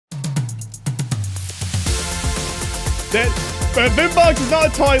Boombox is not a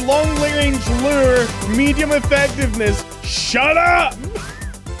toy. Long range lure, medium effectiveness. Shut up!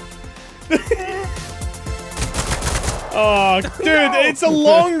 Oh, dude, no. It's a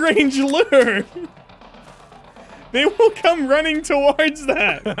long range lure. They will come running towards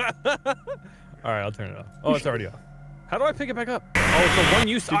that. All right, I'll turn it off. Oh, it's already off. How do I pick it back up? Oh, it's a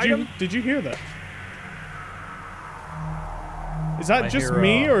one-use item? Did you hear that? Is that just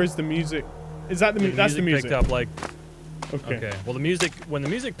me, or is the music... Is that the music? That's the music. Picked up, like... Okay. Well, the music... When the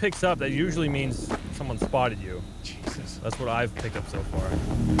music picks up, that usually means someone spotted you. Jesus. That's what I've picked up so far.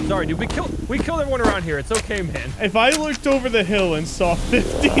 Sorry, dude. We killed everyone around here. It's okay, man. If I looked over the hill and saw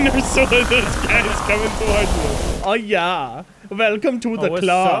 15 or so of those guys coming towards us... Oh, yeah. Welcome to the club. What's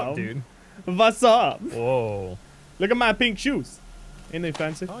up, dude? What's up? Whoa. Look at my pink shoes. Ain't they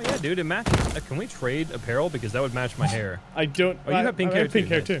fancy? Oh, yeah, dude. It matches. Can we trade apparel? Because that would match my hair. I don't... Oh, you have pink hair, too. Pink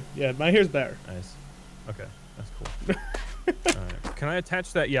hair, too. Yeah, my hair's better. Nice. Okay. That's cool. All right. Can I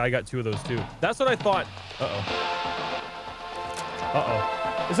attach that? Yeah, I got 2 of those, too. That's what I thought. Uh-oh.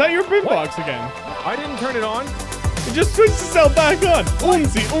 Uh-oh. Is that your boombox again? I didn't turn it on. It just switched itself back on.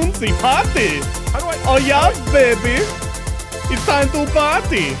 Unzi, party. How do I... Oh, yeah, baby. It's time to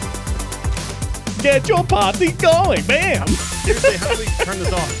party. Get your party going, bam! Seriously, how do we turn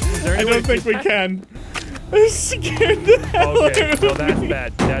this off? Is there any I don't think we can. I scared the hell out of me. No, that's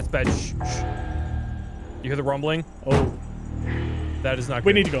bad. That's bad. Shh, shh. You hear the rumbling? Oh. That is not good.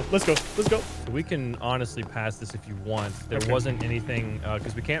 We need to go. Let's go. Let's go. So we can honestly pass this if you want. There wasn't anything,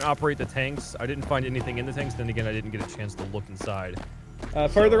 because we can't operate the tanks. I didn't find anything in the tanks. Then again, I didn't get a chance to look inside.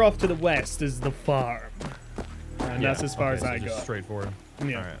 Further off to the west is the farm. And that's as far as I go. Straightforward.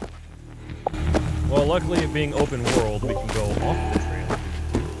 Yeah. All right. Well, luckily, it being open world, we can go off the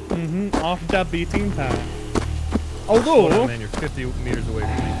trail. Off the beating path. Although, oh, man, you're 50 meters away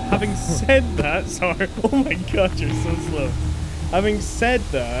from me. Having said that, sorry. Oh my God, you're so slow. Having said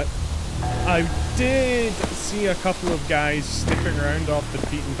that, I did see a couple of guys sniffing around off the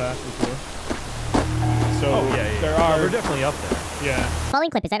beaten path before. So there are. They're definitely up there. Yeah. Following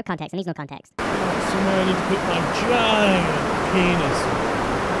clip is out of context and needs no context. So now I need to put my giant penis.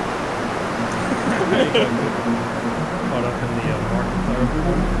 Caught up in the market there.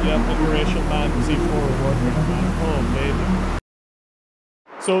 Yep, interracial man, Z4 warfare. Oh, baby.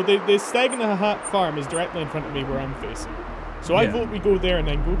 So the stag in the hat farm is directly in front of me where I'm facing. So I vote we go there and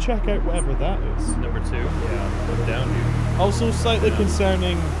then go check out whatever that is. Number 2. Yeah, put down, dude. Also slightly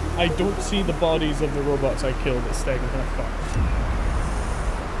concerning, I don't see the bodies of the robots I killed at stag in the hat farm.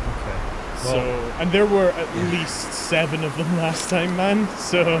 Okay. So, and there were at least 7 of them last time, man.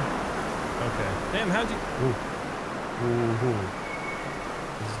 So. Okay. Damn, how'd you... Ooh.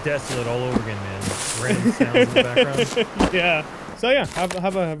 It's desolate all over again, man. Random sounds in the background. Yeah. So yeah,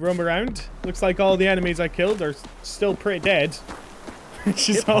 have a roam around. Looks like all the enemies I killed are still pretty dead. Which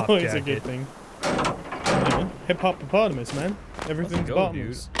is always a good thing. Yeah. Hip-hop hippopotamus, man. Everything's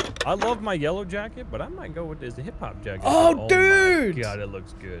bottoms. I love my yellow jacket, but I might go with this hip-hop jacket. Oh, dude! My God, it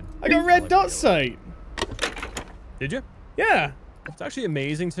looks good. I got red dot sight. Did you? Yeah. It's actually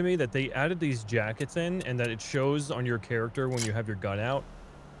amazing to me that they added these jackets in and that it shows on your character when you have your gun out,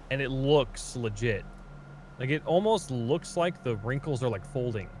 and it looks legit. Like, it almost looks like the wrinkles are like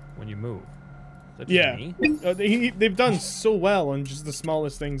folding when you move. Is that just me? They've done so well on just the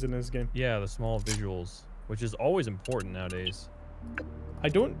smallest things in this game. Yeah, the small visuals, which is always important nowadays. I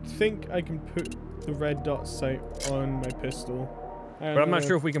don't think I can put the red dot sight on my pistol. But I'm not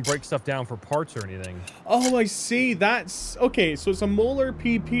sure if we can break stuff down for parts or anything. Oh, I see. That's... Okay, so it's a Molar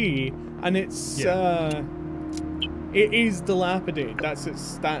PP, and it's... it is dilapidated. That's its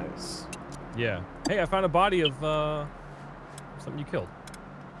status. Yeah. Hey, I found a body of, something you killed.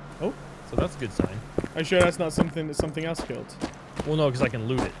 Oh. So that's a good sign. Are you sure that's not something that something else killed? Well, no, because I can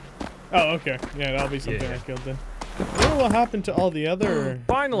loot it. Oh, okay. Yeah, that'll be something I killed then. I don't know what happened to all the other...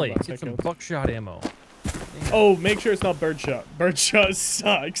 Finally! Get some buckshot ammo. Oh, make sure it's not birdshot. Birdshot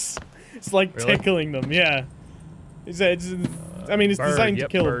sucks. It's like tickling them, yeah. I mean, it's designed to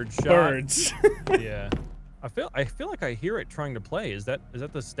kill birds. Yeah. I feel like I hear it trying to play. Is that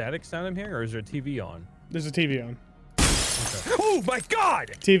the static sound I'm hearing, or is there a TV on? There's a TV on. Okay. Oh my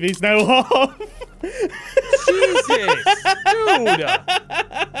God! TV's now off. Jesus,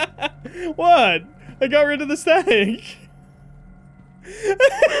 dude! What? I got rid of the static.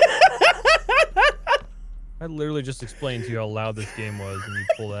 I literally just explained to you how loud this game was, and you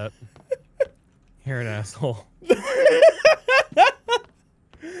pull that. You're an asshole.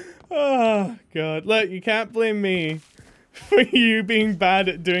 Oh, God. Look, you can't blame me for you being bad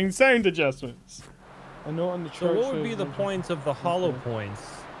at doing sound adjustments. I know on the chart. So what would be the points of the hollow points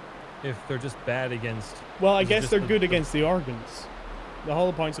if they're just bad against... Well, I is it guess just they're good against the organs. The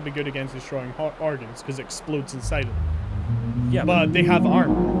hollow points would be good against destroying organs because it explodes inside of them. Yeah, But they have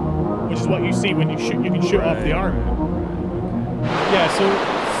armor, which is what you see when you shoot. You can shoot off the armor. Yeah, so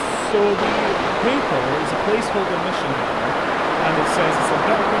the paper is a placeholder mission there, and it says it's a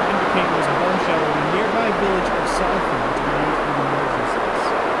document indicating there's a bombshell in the nearby village of Salford to be used in emergencies.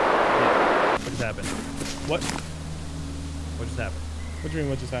 yeah. What just happened? What? What just happened? What do you mean,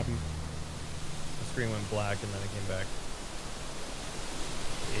 what just happened? The screen went black and then it came back.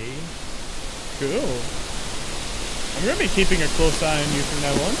 Okay. Cool. I'm gonna be keeping a close eye on you from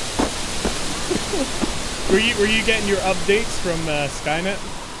now on. were you getting your updates from Skynet?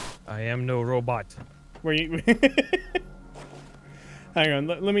 I am no robot. Were you? Hang on.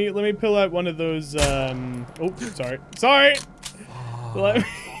 Let me pull out one of those. Oh, sorry. Let me...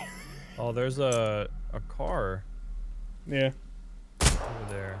 Oh, there's a car Yeah. over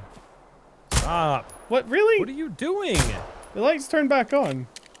there. Stop. What? Really? What are you doing? The lights turned back on.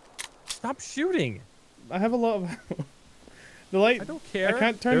 Stop shooting. I have a lot of. The light. I don't care. I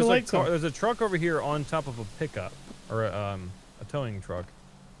can't turn the lights on. There's a truck over here on top of a pickup or a towing truck.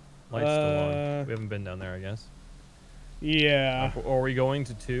 Lights still on. We haven't been down there, I guess. Yeah. Or are we going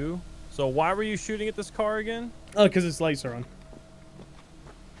to 2? So why were you shooting at this car again? Oh, because its lights are on.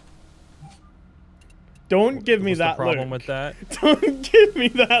 Don't give me that look. What's the problem with that? Don't give me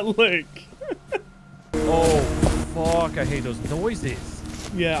that look. Oh, fuck. I hate those noises.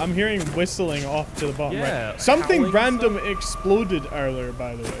 Yeah, I'm hearing whistling off to the bottom Yeah, right. Something howling random exploded earlier,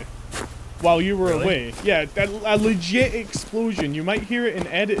 by the way. While you were Really? away. Yeah, a legit explosion. You might hear it in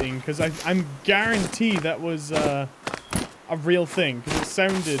editing, because I'm guarantee that was a real thing, because it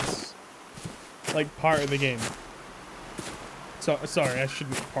sounded like part of the game. So, sorry, I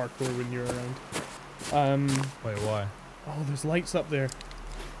shouldn't parkour when you're around. Wait, why? Oh, there's lights up there.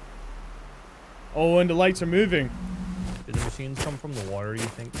 Oh, and the lights are moving. Did the machines come from the water, you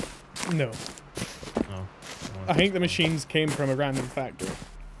think? No. No. I think the machines came from a random factory.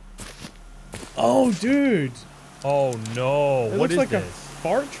 Oh, dude. Oh, no. It What looks is like this? a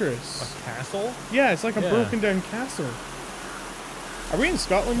fortress. A castle? Yeah, it's like a Yeah. broken down castle. Are we in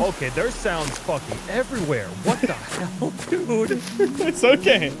Scotland? Okay, there's sounds fucking everywhere. What the hell, dude? It's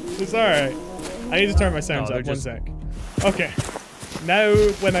okay. It's alright. I need to turn my sounds No, up. they're One just- sec. Okay. Now,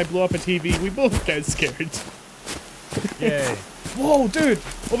 when I blow up a TV, we both get scared. Yay. Whoa, dude!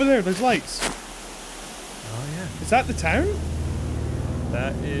 Over there, there's lights. Oh, yeah. Is that the town?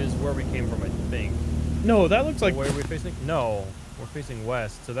 That is where we came from, I think. No, that looks like... Where are we facing? No, we're facing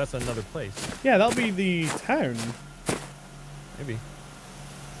west, so that's another place. Yeah, that'll be the town. Maybe.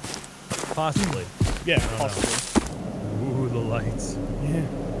 Possibly. Yeah, I don't know. possibly. Ooh, the lights. Yeah.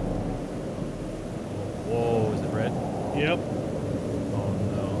 Whoa, is it red? Yep. Oh,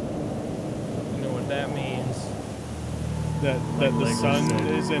 no. You know what that means? That My the leg sun was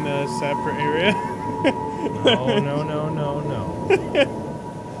sick. is in a separate area. No, no, no, no,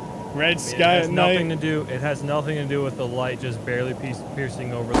 no. Red It sky has at nothing night. to do. It has nothing to do with the light just barely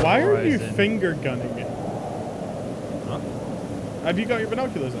piercing over the Why are horizon. you finger gunning it? Huh? Have you got your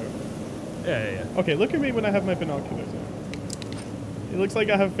binoculars out? Yeah, yeah, yeah. Okay, look at me when I have my binoculars out. It looks like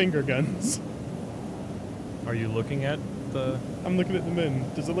I have finger guns. Are you looking at the? I'm looking at the moon.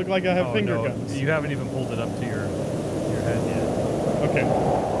 Does it look like I have Oh, finger no, guns? you haven't even pulled it up to your head yet.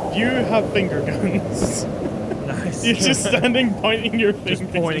 Okay. You have finger guns. Nice. You're just standing pointing your fingers.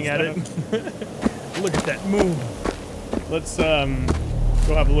 Just pointing at it. Look at that moon. Let's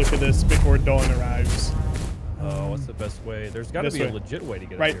go have a look at this before dawn arrives. Oh, what's the best way? There's got to This be way. a legit way to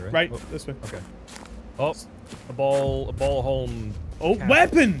get Right, up here, right, Oh, this way. okay. Oh, a ball home. Oh, cap.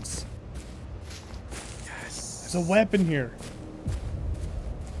 weapons! Yes. There's a weapon here.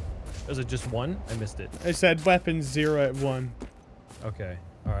 Is it just one? I missed it. I said weapons 0 at 1. Okay.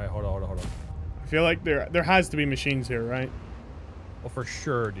 All right. Hold on. I feel like there has to be machines here, right? Well, for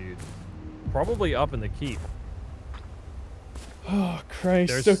sure, dude. Probably up in the keep. Oh,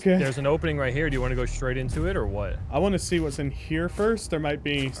 Christ, There's okay. there's an opening right here. Do you want to go straight into it or what? I want to see what's in here first. There might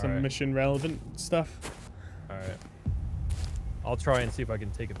be some Alright. mission relevant stuff. All right. I'll try and see if I can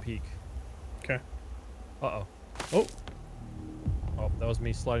take a peek. Okay. Uh-oh. Oh, Oh, that was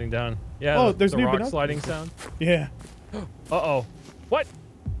me sliding down. Yeah, Oh, the, there's the new rock binoculars. sliding sound. yeah. Uh-oh. What?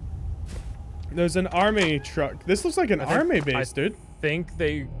 There's an army truck. This looks like an I think- army base, dude. Think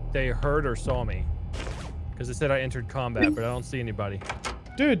they heard or saw me. Because it said I entered combat, but I don't see anybody.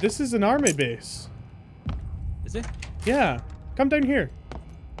 Dude, this is an army base. Is it? Yeah. Come down here.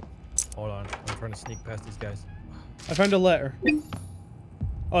 Hold on. I'm trying to sneak past these guys. I found a letter.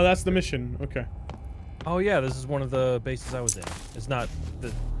 Oh, that's the mission. Okay. Oh, yeah, this is one of the bases I was in. It's not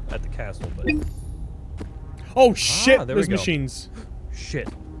the... at the castle, but Oh shit! there we There's go. machines. Shit.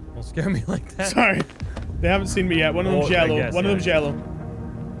 Don't scare me like that. Sorry. They haven't seen me yet. One of them's I yellow. guess, One of them's yellow.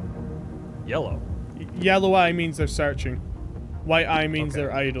 Yellow. Yellow eye means they're searching. White eye means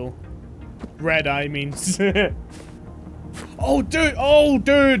they're idle. Red eye means... Oh, dude! Oh,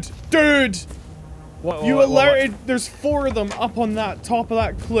 dude! Dude! You alerted... There's 4 of them up on that top of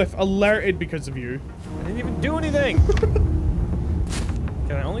that cliff. Alerted because of you. I didn't even do anything!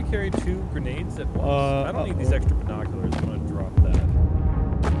 Can I only carry 2 grenades at once? I don't need these extra binoculars. I'm gonna drop that.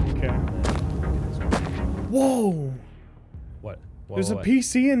 Okay. Whoa! What? There's a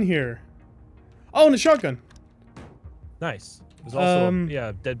PC in here. Oh, and a shotgun. Nice. There's also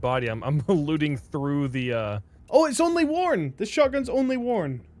a dead body. I'm looting through the Oh, it's only worn. This shotgun's only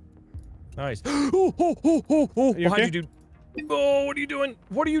worn. Nice. Oh, oh, oh, oh, oh. You Behind okay? you, dude. Oh, what are you doing?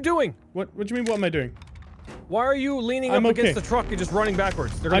 What are you doing? What do you mean? What am I doing? Why are you leaning I'm up okay. against the truck and just running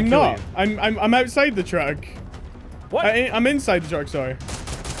backwards? They're gonna I'm kill not. you. I'm outside the truck. What? I'm inside the truck. Sorry.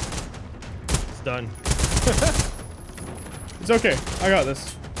 It's done. It's okay. I got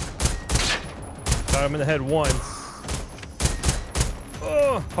this. Got him in the head once.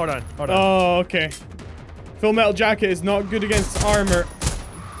 Oh, hold on. Hold on. Oh, okay. Full metal jacket is not good against armor.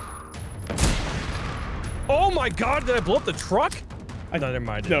 Oh my god, did I blow up the truck? No, never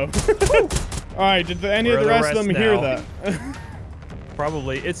mind. No. Alright, did any Where of the are the rest of them rest hear now? that?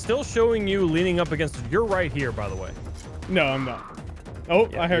 Probably. It's still showing you leaning up against... You're right here, by the way. No, I'm not. Oh,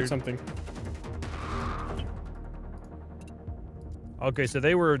 Yeah, I heard you're- something. Okay, so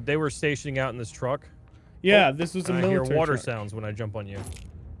they were stationing out in this truck. Yeah, this was a And I military hear water truck. sounds when I jump on you.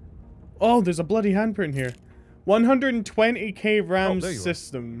 Oh, there's a bloody handprint here. 120k RAM there you are.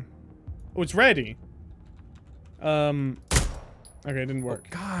 system. Oh, it's ready. Okay, it didn't work.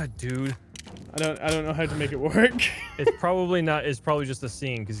 God, dude. I don't know how to make it work. It's probably not. It's probably just a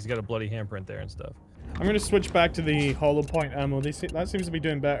scene because he's got a bloody handprint there and stuff. I'm gonna switch back to the hollow point ammo. That seems to be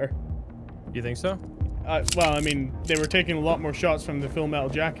doing better. You think so? Well, I mean, they were taking a lot more shots from the full metal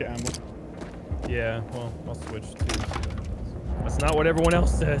jacket ammo. Yeah. Well, I'll switch to. That's not what everyone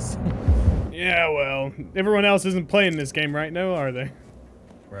else says. Yeah, well, everyone else isn't playing this game right now, are they?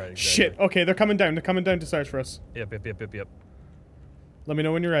 Right. Exactly. Shit. Okay, they're coming down. They're coming down to search for us. Yep. Yep. Yep. Yep. Yep. Let me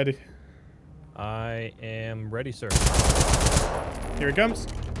know when you're ready. I am ready, sir. Here it comes.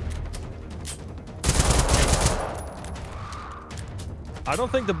 I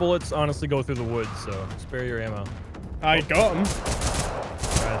don't think the bullets honestly go through the woods, so spare your ammo. I got him.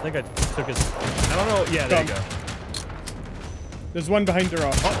 Alright, I think I took his... I don't know. Yeah, there you go. There's one behind the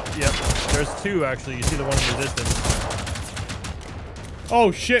rock. Oh, yep. There's 2, actually. You see the one in the distance.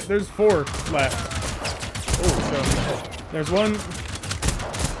 Oh, shit. There's 4 left. Oh, There's one.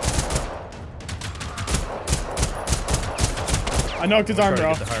 I knocked his armor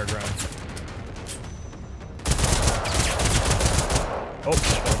off. Get the higher ground. Oh,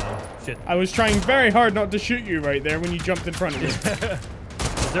 hold on. Shit. I was trying very hard not to shoot you right there when you jumped in front of me.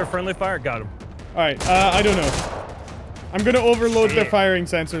 Is there friendly fire? Got him. Alright, I don't know. I'm gonna overload their Shit. firing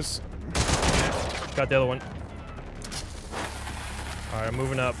sensors. Got the other one. Alright, I'm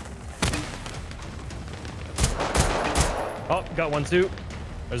moving up. Oh, got one too.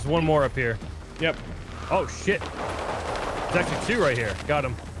 There's one more up here. Yep. Oh, shit. There's actually 2 right here. Got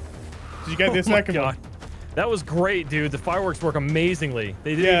him. Did you get the second one? That was great, dude. The fireworks work amazingly.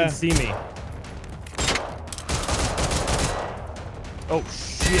 They didn't even see me. Oh,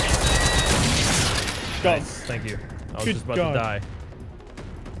 shit. Got him. Nice. Thank you. I was Good just about God. to die.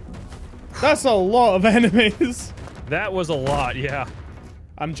 That's a lot of enemies. That was a lot, yeah.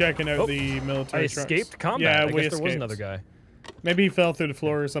 I'm checking out Oh, the military I trucks. escaped combat. Yeah, I we guess there was escaped. another guy. Maybe he fell through the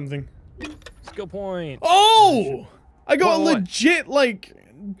floor or something. Skill point. Oh! I got a What? legit, like,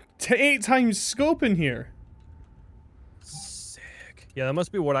 8 times scope in here. Sick. Yeah, that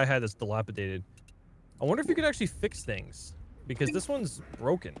must be what I had that's dilapidated. I wonder if you could actually fix things. Because this one's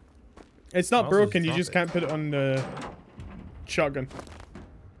broken. It's not I'll also broken, just you drop just it. can't put it on the shotgun.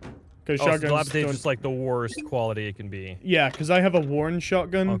 Because Oh, so shotguns dilapidated don't... is just like the worst quality it can be. Yeah, because I have a worn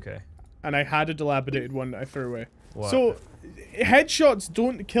shotgun. Okay. And I had a dilapidated one that I threw away. What? So, headshots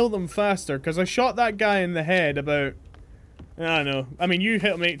don't kill them faster, because I shot that guy in the head about... I don't know. I mean, you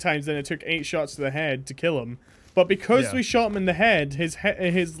hit him 8 times, then it took 8 shots to the head to kill him. But because Yeah. we shot him in the head, his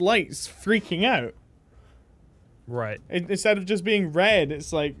light's freaking out. Right. Instead of just being red,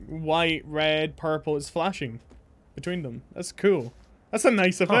 it's like white, red, purple. It's flashing between them. That's cool. That's a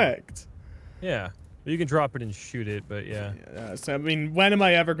nice effect. Yeah. You can drop it and shoot it, but yeah. So, I mean, when am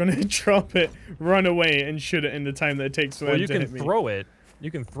I ever going to drop it, run away, and shoot it in the time that it takes for Well, them you to can hit me? throw it. You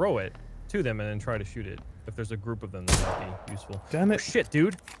can throw it to them and then try to shoot it. If there's a group of them, that might be useful. Damn Oh, it. shit,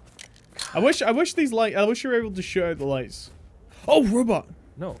 dude. I wish these light. I wish you were able to shoot out the lights. Oh, robot.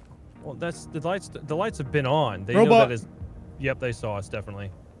 No. Well, that's the lights. The lights have been on. They Robot. know that is. Yep, they saw us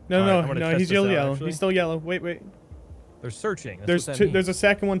definitely. No, All right, no, he's this out, yellow. actually. He's still yellow. Wait, wait. They're searching. That's There's what that two. means. There's a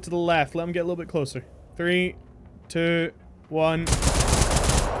second one to the left. Let him get a little bit closer. 3, 2, 1. Wait,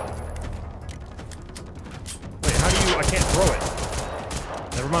 how do you? I can't throw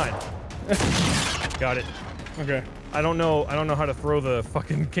it. Never mind. Got it. Okay. I don't know how to throw the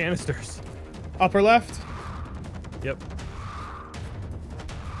fucking canisters. Upper left. Yep.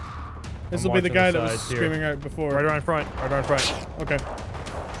 This I'm will be the watching guy the that was sides here. screaming out before. Right around front. Right around front. Okay.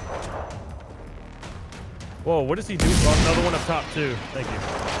 Whoa, what does he do? Oh, another one up top too. Thank you.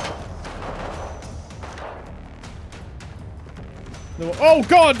 No, oh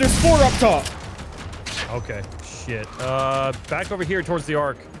God, there's 4 up top. Okay. Shit. Back over here towards the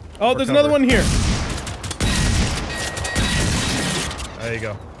arc. Oh, there's another one here. There you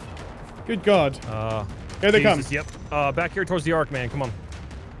go. Good God. Here they Jesus, come. Yep. Back here towards the arc, man. Come on.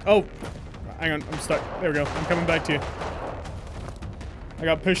 Oh, hang on. I'm stuck. There we go. I'm coming back to you. I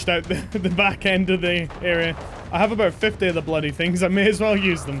got pushed out the back end of the area. I have about 50 of the bloody things. I may as well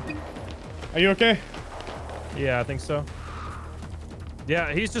use them. Are you okay? Yeah, I think so.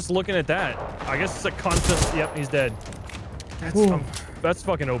 Yeah, he's just looking at that. I guess it's a conscious. Yep, he's dead. That's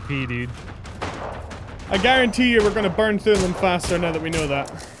fucking OP, dude. I guarantee you we're going to burn through them faster now that we know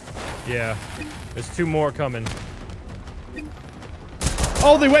that. Yeah. There's 2 more coming.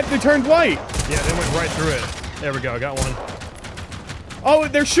 Oh, they turned white. Yeah, they went right through it. There we go. I got one. Oh,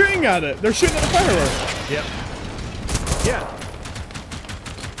 they're shooting at it. They're shooting at the firework. Yep. Yeah.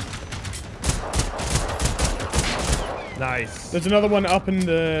 Nice. There's another one up in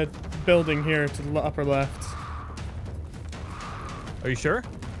the building here to the upper left. Are you sure?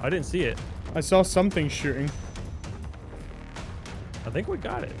 I didn't see it. I saw something shooting. I think we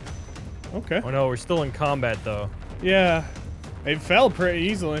got it. Okay. Oh no, we're still in combat though. Yeah. It fell pretty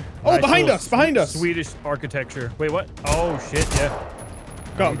easily. Oh, Nice behind little us! Behind us! Swedish architecture. Wait, what? Oh shit, yeah.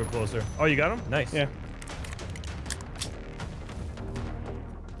 Got Go him. closer. Oh, you got him? Nice. Yeah.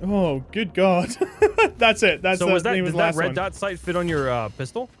 Oh, good God. That's it. That's So the was that, name of did the that last red one. dot sight fit on your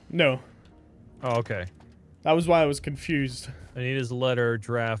pistol? No. Oh, okay. That was why I was confused. Anita's letter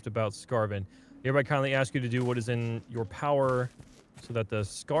draft about Scarvin. Hereby kindly ask you to do what is in your power so that the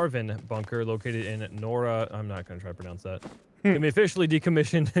Scarvin bunker located in Nora, I'm not going to try to pronounce that, can be officially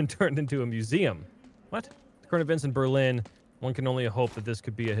decommissioned and turned into a museum. What? The current events in Berlin, one can only hope that this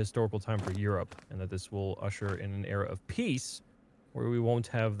could be a historical time for Europe and that this will usher in an era of peace where we won't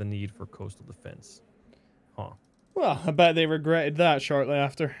have the need for coastal defense. Huh. Well, I bet they regretted that shortly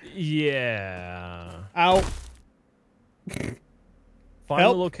after. Yeah. Ow. Find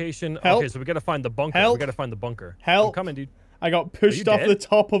Help. the location. Help. Okay, so we gotta find the bunker. Help. We gotta find the bunker. Help. I'm coming, dude. I got pushed off dead? the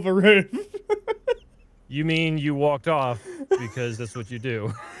top of a roof. You mean you walked off because that's what you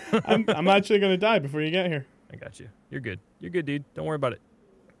do? I'm actually going to die before you get here. I got you. You're good. You're good, dude. Don't worry about it.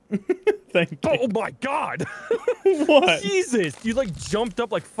 Thank you. Oh my God! What? Jesus! You like jumped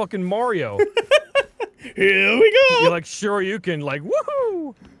up like fucking Mario. Here we go. You're like, sure you can, like, woohoo!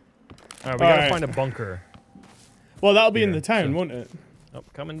 All right, we gotta find a bunker. Well, that'll be in Here, the town, so- won't it? Oh,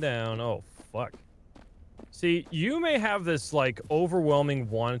 coming down. Oh, fuck. See, you may have this, like, overwhelming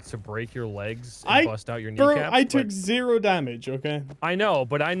want to break your legs and bust out your Bro, kneecaps. I took but 0 damage, okay? I know,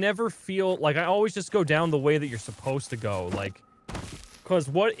 but I never feel... Like, I always just go down the way that you're supposed to go. Like, because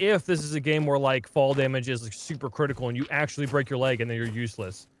what if this is a game where, like, fall damage is like, super critical and you actually break your leg and then you're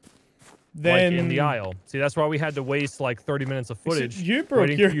useless? Then... Like, in the aisle. See, that's why we had to waste, like, 30 minutes of footage you broke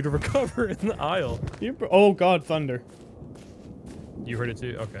waiting your... for you to recover in the aisle. Oh, God, thunder. You heard it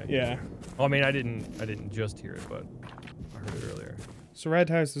too? Okay. Yeah. Well, I mean, I didn't just hear it, but I heard it earlier. So Red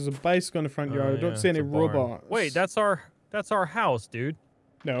House, there's a bicycle in the front yard. I don't see it's any a barn. robots. Wait, that's our house, dude.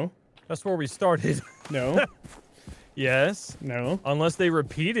 No. That's where we started. No. Yes. No. Unless they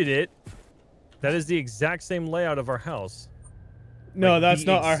repeated it. That is the exact same layout of our house. No, Like, that's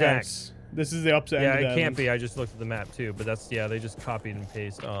the not our exact- house. This is the upside Yeah, end of it the can't island. be. I just looked at the map too, but that's, yeah, they just copied and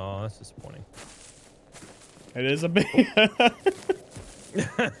pasted. Oh, that's disappointing. It is a big...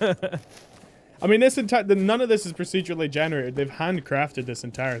 I mean, none of this is procedurally generated. They've handcrafted this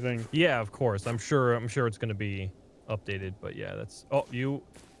entire thing. Yeah, of course. I'm sure it's going to be updated, but yeah, that's... Oh,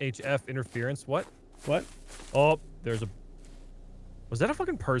 UHF interference. What? What? Oh, there's a... Was that a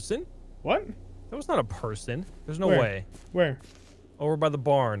fucking person? What? That was not a person. There's no Where? way. Where? Over by the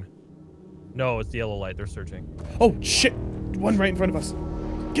barn. No, it's the yellow light. They're searching. Oh, shit! One right in front of us.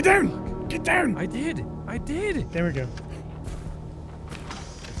 Get down! Get down! I did. There we go.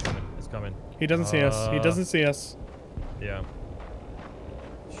 It's coming. He doesn't see us. He doesn't see us. Yeah.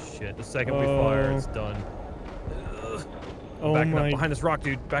 shit. The second we fire, it's done. Oh Backing up my. behind this rock,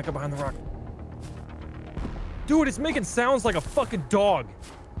 dude. Back up behind the rock. Dude, it's making sounds like a fucking dog.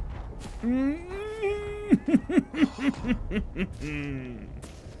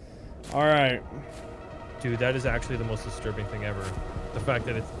 All right. Dude, that is actually the most disturbing thing ever. The fact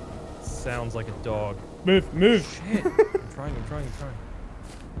that it sounds like a dog. Move, move. Shit. I'm trying.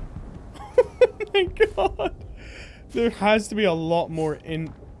 Oh my god. There has to be a lot more in.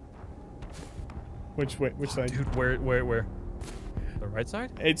 Which way? Which side? Dude, where? The right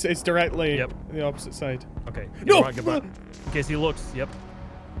side? It's directly Yep. the opposite side. Okay. No! Goodbye. In case he looks. Yep.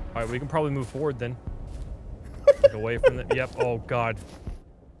 All right, we can probably move forward then. Like away from the. Yep. Oh god.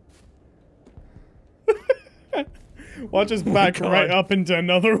 Watch us back God. right up into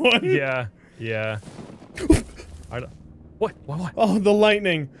another one. Yeah. I don't, what? Oh, the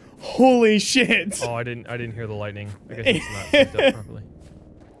lightning! Holy shit! Oh, I didn't hear the lightning. I guess it's not picked up properly.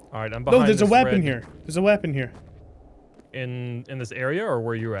 All right, I'm behind. No, there's a this weapon red- here. There's a weapon here. In this area, or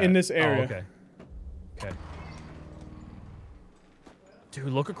where you're at? In this area. Oh, okay. Okay. Dude,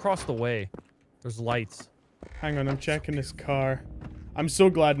 look across the way. There's lights. Hang on, I'm checking this car. I'm so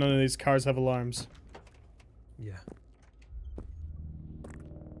glad none of these cars have alarms. Yeah.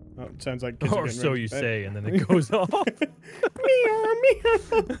 Oh, it sounds like kids are Or getting so ready you for bed. say, and then it goes off. Meow,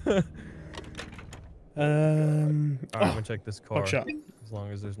 meow. All right, I'm gonna check this car. Buckshot. As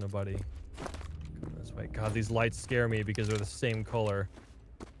long as there's nobody coming this way. God, these lights scare me because they're the same color.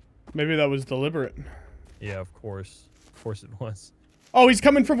 Maybe that was deliberate. Yeah, of course. Of course it was. Oh, he's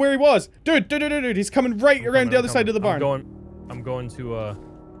coming from where he was. Dude, he's coming right around the other side of the barn. I'm going to,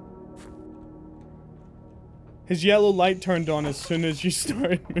 His yellow light turned on as soon as you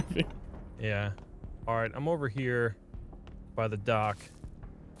started moving. yeah. All right, I'm over here by the dock.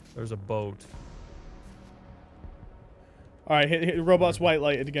 There's a boat. Alright, hit robot's white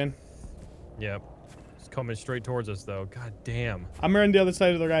lighted again. Yep. It's coming straight towards us, though. God damn. I'm around the other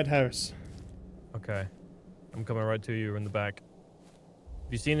side of the red house. Okay. I'm coming right to you in the back.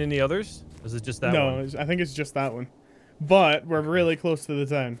 Have you seen any others? Is it just that one? No, I think it's just that one. But we're really close to the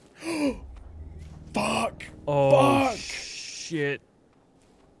town. Fuck! Oh, Fuck! shit.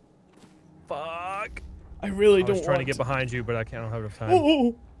 Fuck. I really I don't was trying to want get behind you, but I can't have enough time.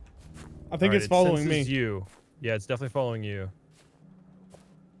 Oh! I think Alright, it's following me. senses you. Yeah, it's definitely following you.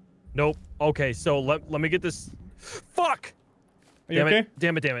 Nope. Okay, so let me get this. Fuck! Are you Damn okay? it.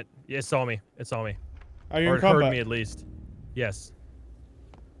 Damn it. Yeah, it saw me. It saw me. Are you Or in it heard combat? me at least. Yes.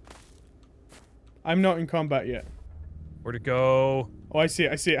 I'm not in combat yet. Where'd it go? Oh, I see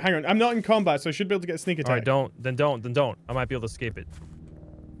it. Hang on. I'm not in combat, so I should be able to get a sneak attack. Alright, then don't. I might be able to escape it.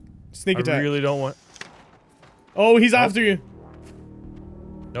 Sneak attack. I really don't want. Oh, he's after you.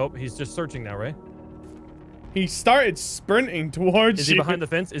 Nope, he's just searching now, right? He started sprinting towards you. Is he behind the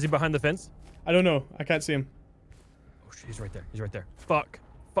fence? Is he behind the fence? I don't know. I can't see him. Oh shit, he's right there. Fuck.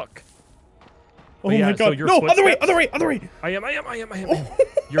 Oh yeah, my so god. your No, other way. footsteps- I am.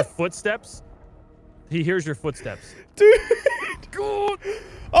 Your footsteps? He hears your footsteps. Dude. God.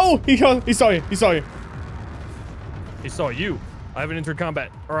 Oh, he saw you. He saw you. I haven't entered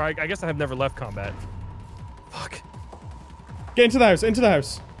combat. Or I guess I have never left combat. Fuck. Get into the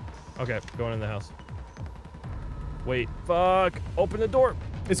house. Okay, going in the house. Wait. Fuck. Open the door.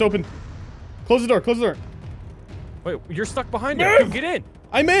 It's open. Close the door. Wait, you're stuck behind it. Move! Dude, get in.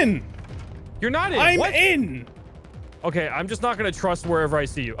 I'm in. You're not in. I'm What? in. Okay, I'm just not gonna trust wherever I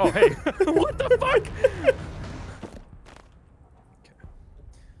see you. Oh, hey. What the fuck?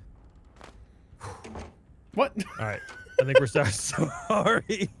 What? All right. I think we're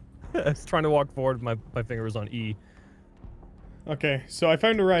sorry. I was trying to walk forward. My finger was on E. Okay, so I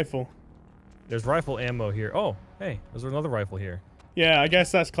found a rifle. There's rifle ammo here. Oh, hey, there's another rifle here. Yeah, I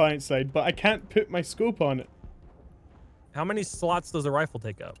guess that's client side, but I can't put my scope on it. How many slots does a rifle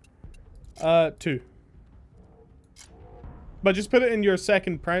take up? 2. But just put it in your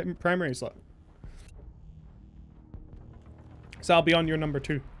second primary slot. So I'll be on your number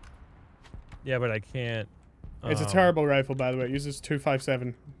 2. Yeah, but I can't. It's a terrible rifle, by the way. It uses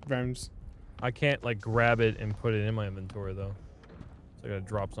 257 rounds. I can't like grab it and put it in my inventory though. So I gotta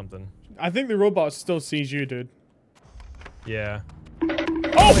drop something. I think the robot still sees you, dude. Yeah.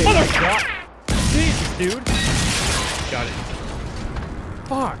 Oh, mother! God. Jesus, dude. Got it.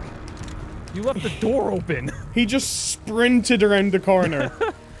 Fuck. You left the door open. He just sprinted around the corner.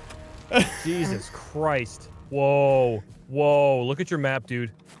 Jesus Christ. Whoa. Look at your map,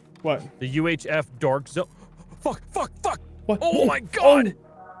 dude. What? The UHF dark zone. Fuck. What? Oh my god.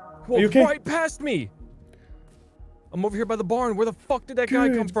 Are you okay? Right past me. I'm over here by the barn. Where the fuck did that guy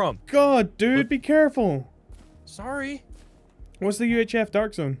come from? God, dude, be careful. Sorry. What's the UHF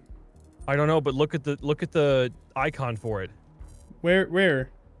dark zone? I don't know, but look at the icon for it. Where?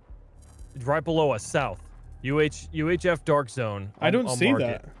 It's right below us, south. UHF dark zone. I don't I'll see mark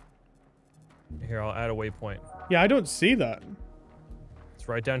that. it. Here, I'll add a waypoint. Yeah, I don't see that. It's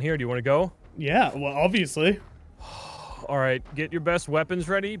right down here. Do you want to go? Yeah, well, obviously. All right, get your best weapons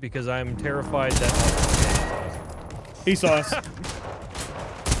ready because I'm terrified that. He saw us.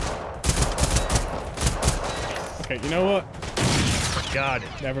 Okay, you know what? Got it.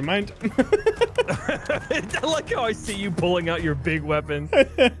 Never mind. I like how I see you pulling out your big weapon,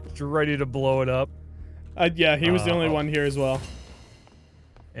 just ready to blow it up. Yeah, he was the only one here as well.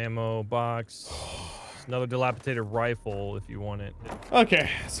 Ammo box. Another dilapidated rifle if you want it. Okay,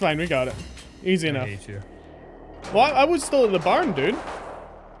 it's fine. We got it. Easy enough. I hate you. Well, I was still at the barn, dude.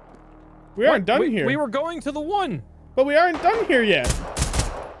 We aren't done here. We were going to the one. But we aren't done here yet.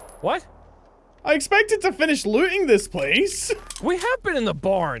 What? I expected to finish looting this place. We have been in the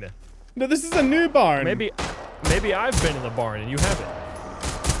barn. No, this is a new barn. Maybe I've been in the barn and you haven't.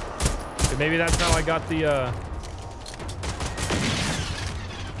 Maybe that's how I got the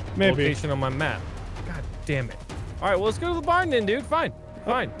location on my map. God damn it. All right, well, let's go to the barn then, dude. Fine.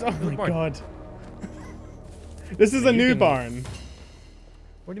 Fine. Oh my god. This is a new barn.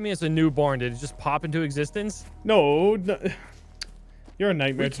 What do you mean it's a new barn? Did it just pop into existence? No. You're a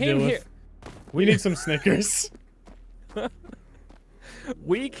nightmare to deal with. We need some Snickers.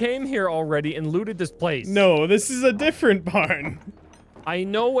 We came here already and looted this place. No, this is a different barn. I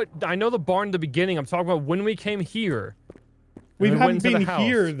know the barn at the beginning. I'm talking about when we came here. We haven't been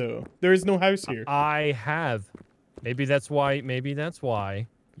here though. There is no house here. I have. Maybe that's why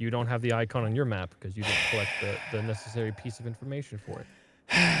you don't have the icon on your map because you didn't collect the necessary piece of information for it.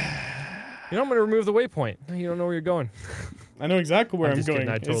 You know, I'm gonna remove the waypoint. You don't know where you're going. I know exactly where I'm going.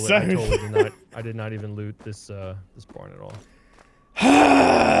 I totally did not. I did not even loot this this barn at all.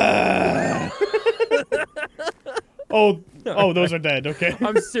 oh, those are dead. Okay.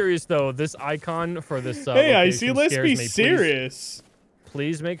 I'm serious though. This icon for this. Hey, I see. Let's be serious.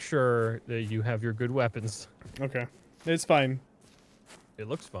 Please make sure that you have your good weapons. Okay, it's fine. It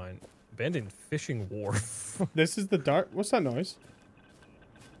looks fine. Abandoned fishing wharf. This is the dark. What's that noise?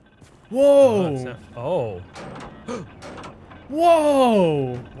 Whoa! Oh.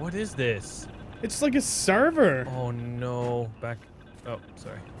 Whoa! What is this? It's like a server. Oh no! Back. Oh,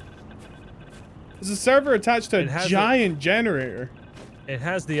 sorry. It's a server attached to a giant generator. It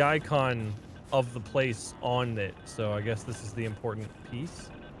has the icon of the place on it, so I guess this is the important piece.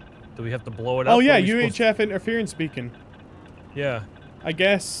 Do we have to blow it up? Oh yeah, UHF interference beacon. Yeah. I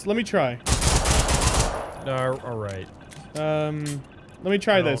guess. Let me try. All right. Let me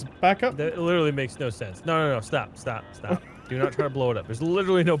try this. Back up. That literally makes no sense. No. Stop. Do not try to blow it up. There's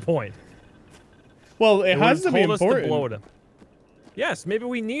literally no point. Well, it has to be important. To blow it up. Yes, maybe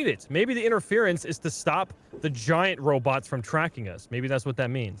we need it. Maybe the interference is to stop the giant robots from tracking us. Maybe that's what that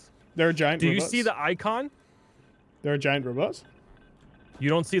means. There are giant robots? Do you see the icon? There are giant robots? You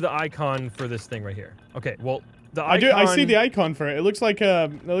don't see the icon for this thing right here. Okay, well, the icon... I see the icon for it. It looks like one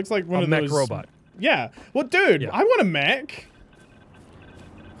of those... mech robot. Yeah. Well, dude, I want a mech.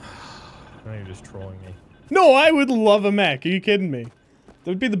 Now you're just trolling me. No, I would love a mech. Are you kidding me? That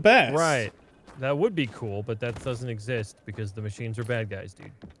would be the best. Right. That would be cool, but that doesn't exist because the machines are bad guys,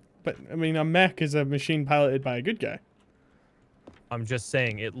 dude. But, I mean, a mech is a machine piloted by a good guy. I'm just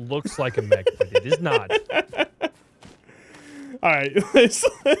saying, it looks like a mech, but it is not. Alright.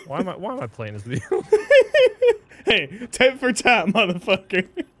 Why am I playing this with you? Hey, tit for tat, motherfucker.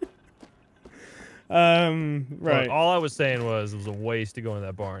 Right. Look, all I was saying was it was a waste to go in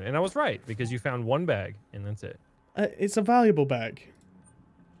that barn. And I was right, because you found one bag, and that's it. It's a valuable bag.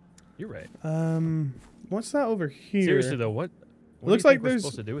 You're right. What's that over here? Seriously though, what looks do you like think we're there's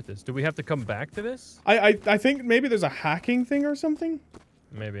supposed to do with this? Do we have to come back to this? I think maybe there's a hacking thing or something.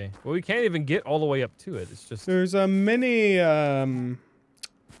 Maybe. Well, we can't even get all the way up to it. It's just there's a mini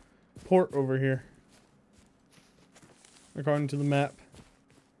port over here, according to the map.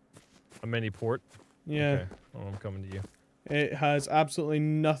 A mini port. Yeah. Okay. Oh, I'm coming to you. It has absolutely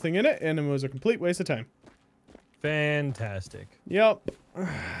nothing in it, and it was a complete waste of time. Fantastic. Yep.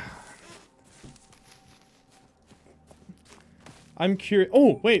 I'm curious.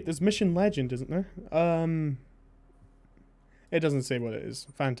 Oh, wait, there's Mission Legend, isn't there? It doesn't say what it is.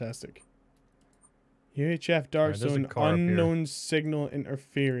 Fantastic. UHF Dark Zone, unknown signal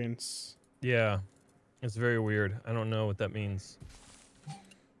interference. Yeah. It's very weird. I don't know what that means.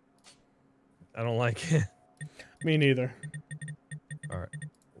 I don't like it. Me neither. Alright.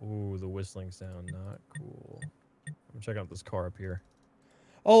 Ooh, the whistling sound. Not cool. I'm checking out this car up here.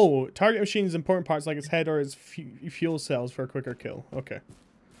 Oh, target machine's important parts like its head or its fuel cells for a quicker kill. Okay.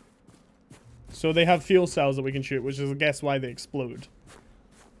 So they have fuel cells that we can shoot, which is, I guess, why they explode.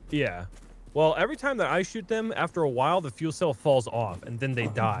 Yeah. Well, every time that I shoot them, after a while, the fuel cell falls off, and then they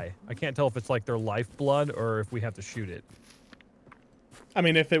die. I can't tell if it's like their lifeblood or if we have to shoot it. I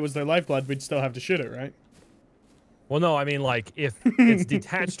mean, if it was their lifeblood, we'd still have to shoot it, right? Well, no, I mean, like, if it's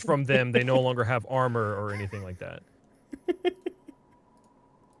detached from them, they no longer have armor or anything like that.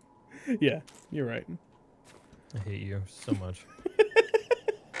 Yeah, you're right. I hate you so much.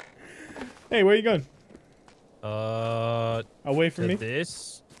 Hey, where are you going? Away from me?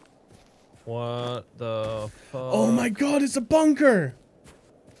 This? What the fuck? Oh my god, it's a bunker!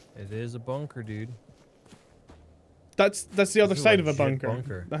 It is a bunker, dude. That's the other is a side of a legit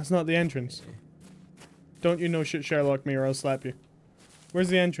bunker. That's not the entrance. Don't you know shit, Sherlock me, or I'll slap you. Where's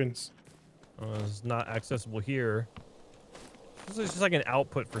the entrance? It's not accessible here. This is just like an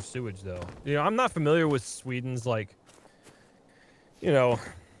output for sewage, though. You know, I'm not familiar with Sweden's, like, you know,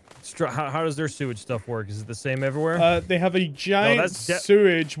 how does their sewage stuff work? Is it the same everywhere? They have a giant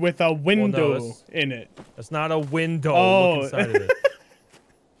sewage with a window in it. That's not a window. Oh. Look inside of it.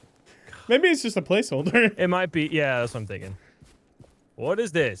 Maybe it's just a placeholder. It might be. Yeah, that's what I'm thinking. What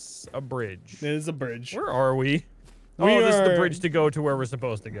is this? A bridge. It is a bridge. Where are we? This is the bridge to go to where we're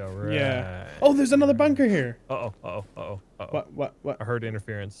supposed to go. Right. Yeah. Oh, there's another bunker here. Uh-oh, uh-oh, uh-oh, uh-oh. What? I heard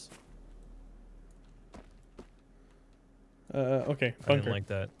interference. Okay, bunker. I didn't like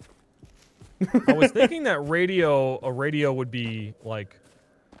that. I was thinking that a radio would be, like,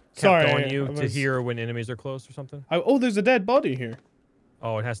 kept on you to hear when enemies are close or something. Oh, there's a dead body here.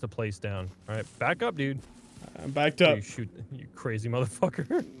 Oh, it has to place down. All right, back up, dude. I'm backed up. You shoot, you crazy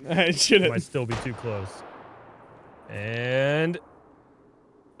motherfucker. I shouldn't. Might still be too close. And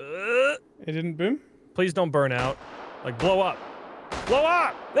it didn't boom. Please don't burn out. Like, blow up. Blow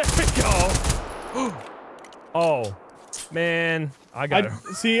up. There we go. Oh, man, I got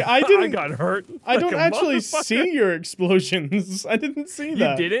I didn't. I got hurt. I don't actually see your explosions. I didn't see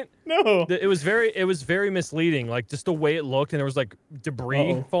that. You didn't? No. It was very misleading. Like, just the way it looked, and there was like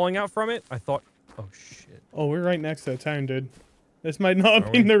debris falling out from it. I thought, oh shit. Oh, we're right next to a town, dude. This might not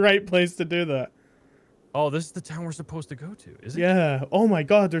have been the right place to do that. Oh, this is the town we're supposed to go to, is it? Yeah. Oh my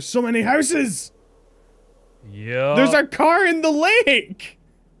god, there's so many houses. Yeah. There's a car in the lake.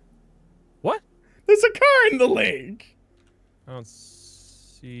 What? There's a car in the lake. I don't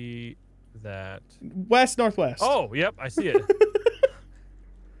see that. West, northwest. Oh, yep, I see it.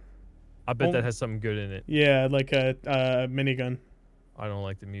 I bet that has something good in it. Yeah, like a minigun. I don't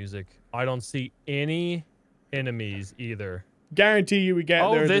like the music. I don't see any enemies either. Guarantee you we get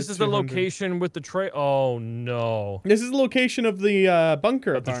there. Oh, this is the location with the Oh, no. This is the location of the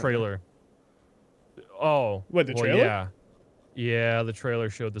bunker. Of the trailer. Oh. What, the trailer? Yeah. Yeah, the trailer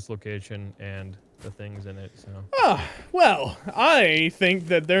showed this location and the things in it, so. Ah, well, I think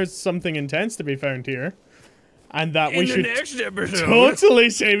that there's something intense to be found here. And that we should totally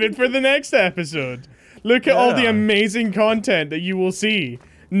save it for the next episode. Look at all the amazing content that you will see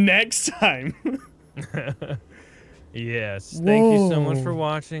next time. Yes. Thank you so much for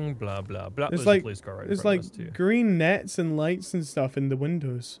watching. Blah, blah, blah. There's like, a police car right there's in front like of us too. green nets and lights and stuff in the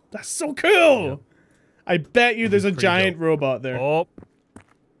windows. That's so cool. Yeah. I bet you there's a giant robot there. Oh.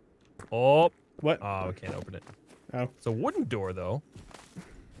 Oh. What? Oh, we can't open it. Oh. It's a wooden door, though.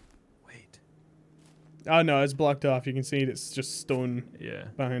 Wait. Oh, no, it's blocked off. You can see it's just stone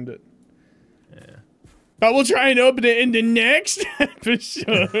behind it. Yeah. But we'll try and open it in the next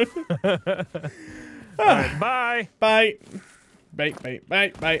episode. All right, bye. Bye.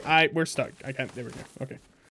 Bye. We're stuck. I can't. There we go. Okay.